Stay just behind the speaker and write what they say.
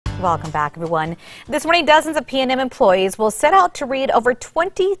Welcome back, everyone. This morning, dozens of PNM employees will set out to read over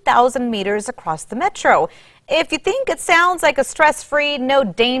 20,000 meters across the metro. If you think it sounds like a stress-free, no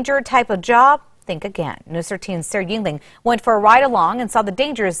danger type of job, think again. News 13's Sarah Yingling went for a ride along and saw the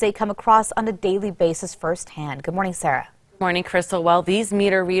dangers they come across on a daily basis firsthand. Good morning, Sarah. Morning, Crystal. Well, these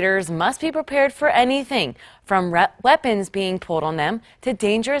meter readers must be prepared for anything from weapons being pulled on them to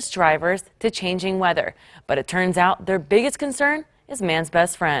dangerous drivers to changing weather. But it turns out their biggest concern is man's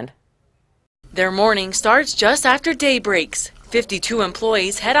best friend. Their morning starts just after day breaks. 52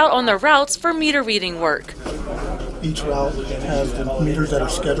 employees head out on their routes for meter reading work. Each route has the meters that are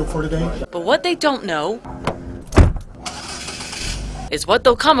scheduled for today. But what they don't know is what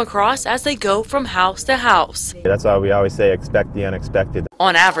they'll come across as they go from house to house. That's why we always say expect the unexpected.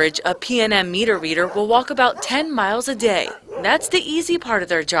 On average, a PNM meter reader will walk about 10 miles a day. That's the easy part of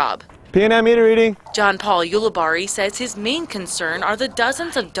their job. PNM meter reading. John Paul Ulibari says his main concern are the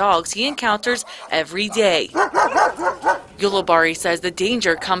dozens of dogs he encounters every day. Ulibari says the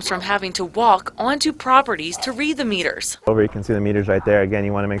danger comes from having to walk onto properties to read the meters. Over you can see the meters right there. Again,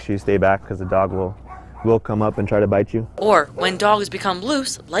 you want to make sure you stay back because the dog will come up and try to bite you. Or when dogs become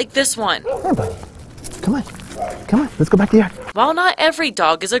loose, like this one. Here, buddy. Come on. Come on, let's go back to the yard. While not every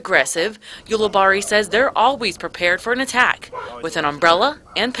dog is aggressive, Ulibari says they're always prepared for an attack, with an umbrella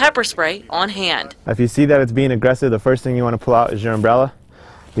and pepper spray on hand. If you see that it's being aggressive, the first thing you want to pull out is your umbrella.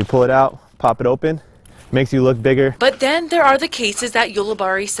 You pull it out, pop it open, makes you look bigger. But then there are the cases that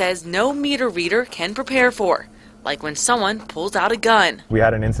Ulibari says no meter reader can prepare for, like when someone pulls out a gun. We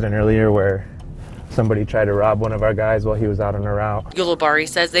had an incident earlier where somebody tried to rob one of our guys while he was out on a route. Ulibari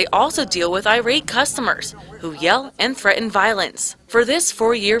says they also deal with irate customers who yell and threaten violence. For this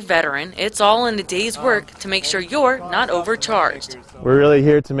 4-year veteran, it's all in a day's work to make sure you're not overcharged. We're really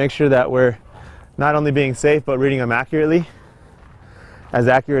here to make sure that we're not only being safe, but reading them accurately, as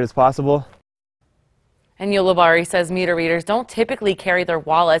accurate as possible. And Ulibari says meter readers don't typically carry their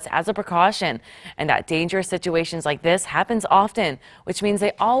wallets as a precaution, and that dangerous situations like this happens often, which means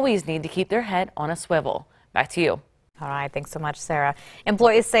they always need to keep their head on a swivel. Back to you. All right, thanks so much, Sarah.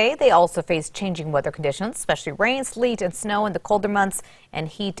 Employees say they also face changing weather conditions, especially rain, sleet, and snow in the colder months and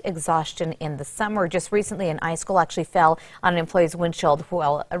heat exhaustion in the summer. Just recently, an icicle actually fell on an employee's windshield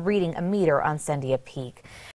while reading a meter on Sandia Peak.